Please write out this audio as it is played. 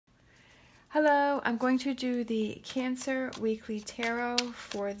Hello, I'm going to do the Cancer Weekly Tarot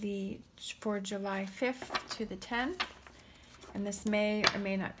for July 5th to the 10th. And this may or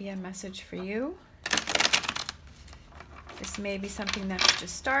may not be a message for you. This may be something that's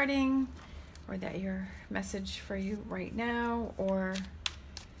just starting, or that your message for you right now or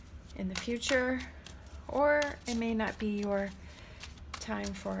in the future, or it may not be your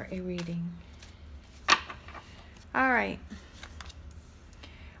time for a reading. All right.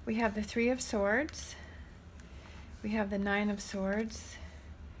 We have the Three of Swords. We have the Nine of Swords.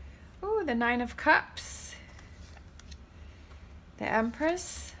 Ooh, the Nine of Cups. The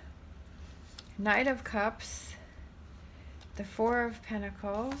Empress. Knight of Cups. The Four of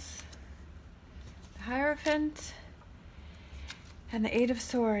Pentacles. The Hierophant. And the Eight of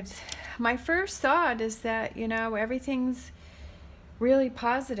Swords. My first thought is that, everything's really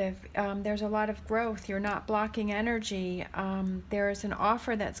positive. There's a lot of growth. You're not blocking energy. There's an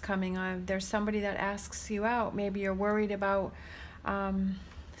offer that's coming on. There's somebody that asks you out. Maybe you're worried about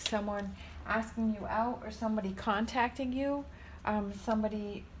someone asking you out, or somebody contacting you,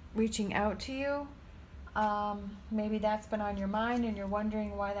 somebody reaching out to you. Maybe that's been on your mind and you're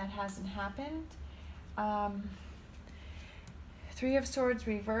wondering why that hasn't happened. Three of Swords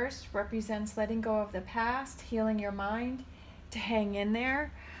reversed represents letting go of the past, healing your mind, to hang in there.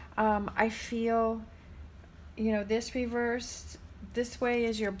 I feel, this reversed this way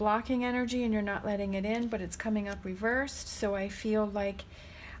is you're blocking energy and you're not letting it in, but it's coming up reversed. So I feel like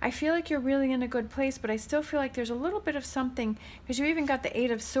you're really in a good place, but I still feel like there's a little bit of something, because you even got the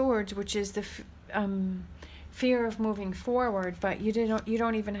Eight of Swords, which is the fear of moving forward, but you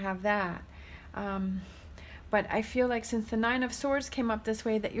don't even have that. But I feel like since the Nine of Swords came up this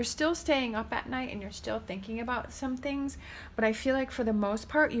way, that you're still staying up at night and you're still thinking about some things. But I feel like for the most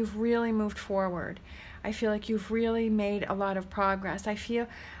part, you've really moved forward. I feel like you've really made a lot of progress. I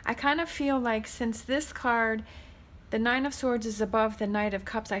kind of feel like since this card, the Nine of Swords is above the Knight of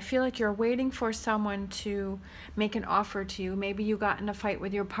Cups, I feel like you're waiting for someone to make an offer to you. Maybe you got in a fight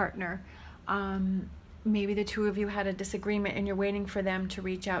with your partner. Maybe the two of you had a disagreement and you're waiting for them to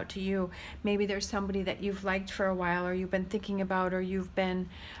reach out to you. Maybe there's somebody that you've liked for a while, or you've been thinking about, or you've been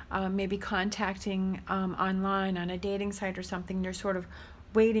maybe contacting online on a dating site or something. You're sort of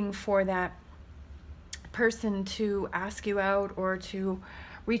waiting for that person to ask you out or to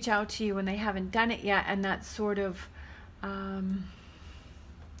reach out to you, and they haven't done it yet, and that's sort of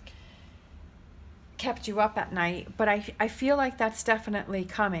kept you up at night. But I feel like that's definitely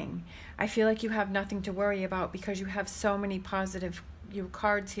coming. I feel like you have nothing to worry about, because you have so many positive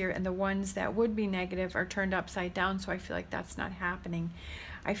cards here, and the ones that would be negative are turned upside down. So I feel like that's not happening.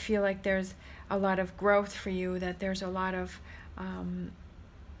 I feel like there's a lot of growth for you, that there's a lot of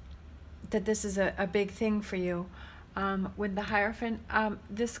that this is a big thing for you. With the Hierophant,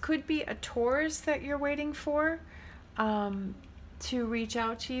 this could be a Taurus that you're waiting for to reach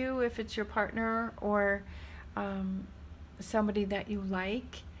out to you, if it's your partner or somebody that you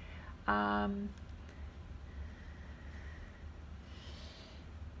like. I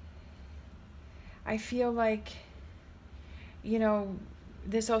feel like,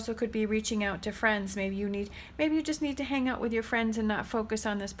 this also could be reaching out to friends. Maybe you just need to hang out with your friends and not focus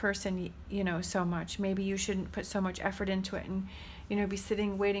on this person, so much. Maybe you shouldn't put so much effort into it and, be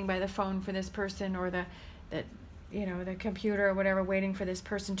sitting waiting by the phone for this person, or the computer or whatever, waiting for this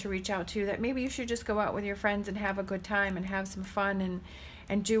person to reach out to you. That maybe you should just go out with your friends and have a good time and have some fun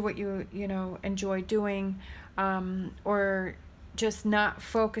and do what you enjoy doing, or just not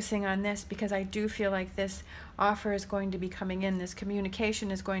focusing on this, because I do feel like this offer is going to be coming in. This communication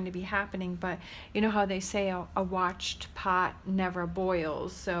is going to be happening, but you know how they say a watched pot never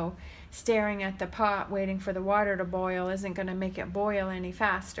boils. So staring at the pot waiting for the water to boil isn't going to make it boil any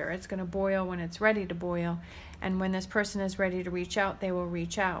faster. It's going to boil when it's ready to boil, and when this person is ready to reach out, they will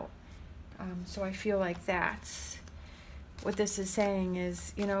reach out. So I feel like that's what this is saying,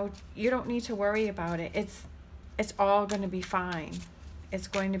 is you don't need to worry about it. It's all going to be fine. It's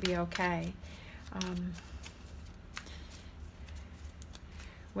going to be okay.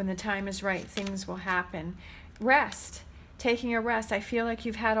 When the time is right, things will happen. Rest. Taking a rest. I feel like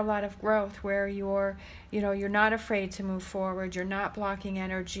you've had a lot of growth where you're not afraid to move forward. You're not blocking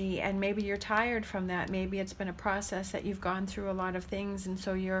energy, and maybe you're tired from that. Maybe it's been a process that you've gone through a lot of things, and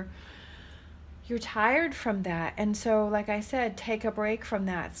so you're tired from that. And so, like I said, take a break from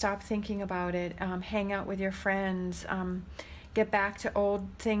that. Stop thinking about it. Hang out with your friends. Get back to old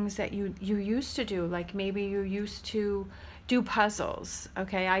things that you used to do. Like maybe you used to do puzzles.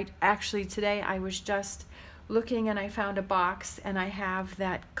 Okay, today I was just looking and I found a box, and I have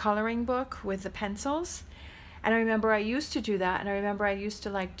that coloring book with the pencils, and I remember I used to do that, and I remember I used to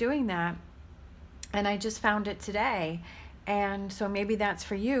like doing that. And I just found it today. And so maybe that's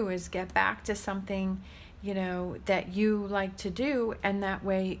for you, is get back to something, you know, that you like to do, and that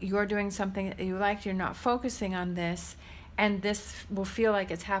way you're doing something that you like, you're not focusing on this, and this will feel like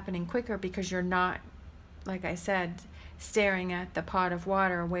it's happening quicker because you're not, like I said, staring at the pot of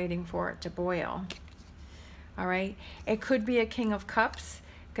water waiting for it to boil. All right, it could be a King of Cups,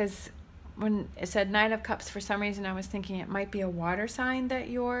 because when it said Knight of Cups, for some reason I was thinking it might be a water sign that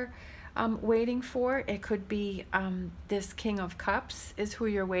you're waiting for. It could be this King of Cups is who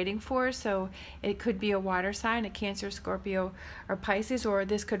you're waiting for. So it could be a water sign, a Cancer, Scorpio, or Pisces, or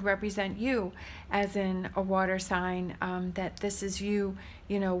this could represent you as in a water sign, that this is you,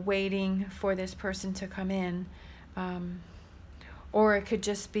 you know, waiting for this person to come in. Or it could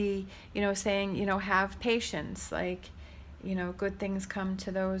just be, you know, saying, you know, have patience, like, you know, good things come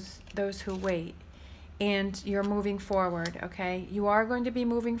to those who wait. And you're moving forward, okay? You are going to be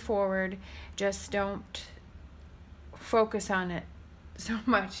moving forward. Just don't focus on it so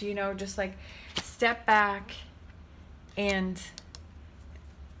much, you know, just like step back and,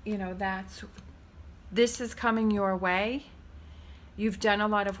 you know, this is coming your way. You've done a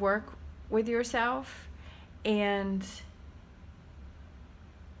lot of work with yourself, and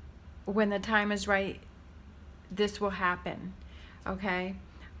when the time is right, this will happen, okay?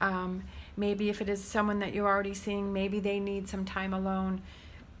 Maybe if it is someone that you're already seeing, maybe they need some time alone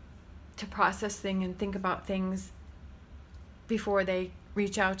to process things and think about things before they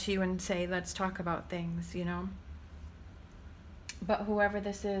reach out to you and say, let's talk about things, you know? But whoever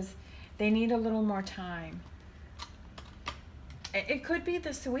this is, they need a little more time. It could be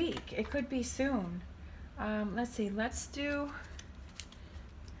this week. It could be soon. Let's see. Let's do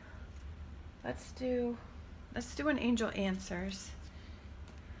an Angel Answers.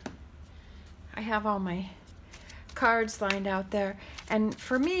 I have all my cards lined out there, and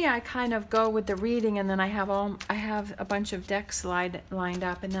for me, I kind of go with the reading, and then I have a bunch of decks lined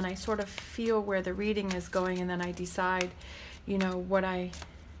up, and then I sort of feel where the reading is going, and then I decide, you know, what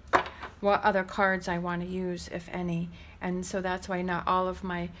other cards I want to use, if any. And so that's why not all of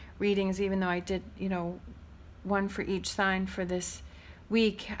my readings, even though I did, you know, one for each sign for this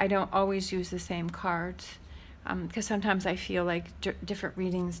week, I don't always use the same cards. Because sometimes I feel like different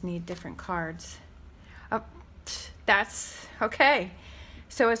readings need different cards. That's okay.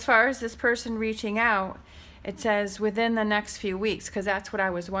 So as far as this person reaching out, it says within the next few weeks, because that's what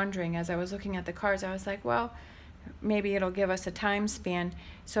I was wondering as I was looking at the cards. I was like, well, maybe it'll give us a time span.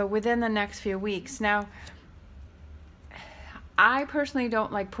 So within the next few weeks. Now, I personally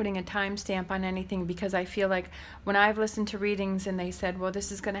don't like putting a timestamp on anything, because I feel like when I've listened to readings and they said, well,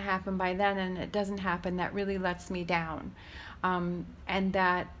 this is going to happen by then, and it doesn't happen, that really lets me down. And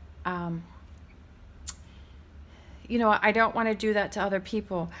that, you know, I don't want to do that to other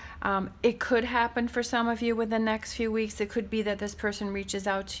people. It could happen for some of you within the next few weeks. It could be that this person reaches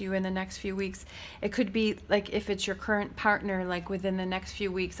out to you in the next few weeks. It could be like if it's your current partner, like within the next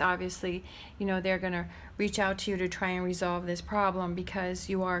few weeks, obviously, you know, they're going to reach out to you to try and resolve this problem because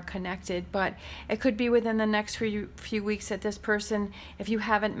you are connected. But it could be within the next few weeks that this person, if you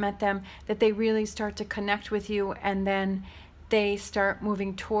haven't met them, that they really start to connect with you, and then they start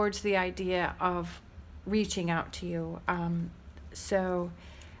moving towards the idea of reaching out to you. I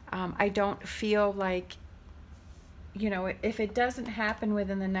don't feel like, you know, if it doesn't happen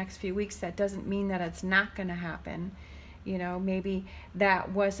within the next few weeks, that doesn't mean that it's not going to happen. You know, maybe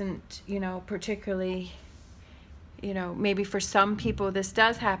that wasn't, you know, particularly, you know, maybe for some people this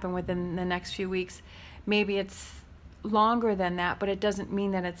does happen within the next few weeks. Maybe it's longer than that, but it doesn't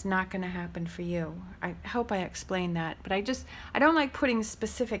mean that it's not going to happen for you. I hope I explained that. But I don't like putting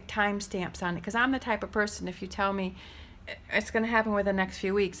specific timestamps on it, because I'm the type of person, if you tell me it's going to happen within the next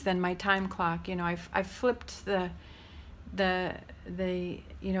few weeks, then my time clock, you know, I've flipped the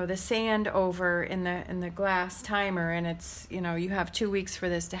you know, the sand over in the glass timer, and it's, you know, you have 2 weeks for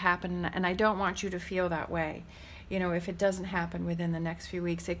this to happen, and I don't want you to feel that way. You know, if it doesn't happen within the next few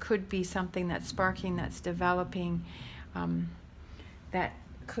weeks, it could be something that's sparking, that's developing, that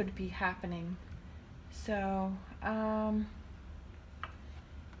could be happening. So,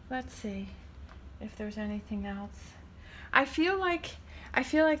 let's see if there's anything else. I feel like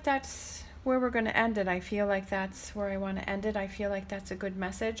that's where we're going to end it. I feel like that's where I want to end it. I feel like that's a good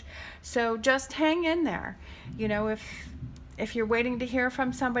message. So just hang in there. You know, if you're waiting to hear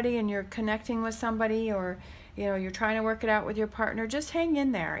from somebody and you're connecting with somebody, or, you know, you're trying to work it out with your partner, just hang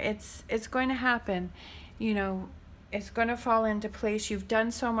in there. It's going to happen. You know, it's going to fall into place. You've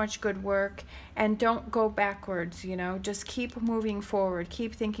done so much good work, and don't go backwards, you know. Just keep moving forward.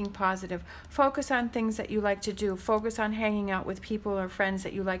 Keep thinking positive. Focus on things that you like to do. Focus on hanging out with people or friends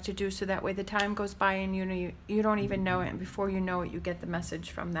that you like to do, so that way the time goes by and you don't even know it, and before you know it, you get the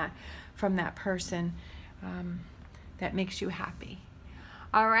message from that person that makes you happy.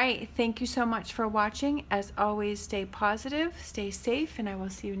 All right, thank you so much for watching. As always, stay positive, stay safe, and I will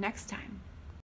see you next time.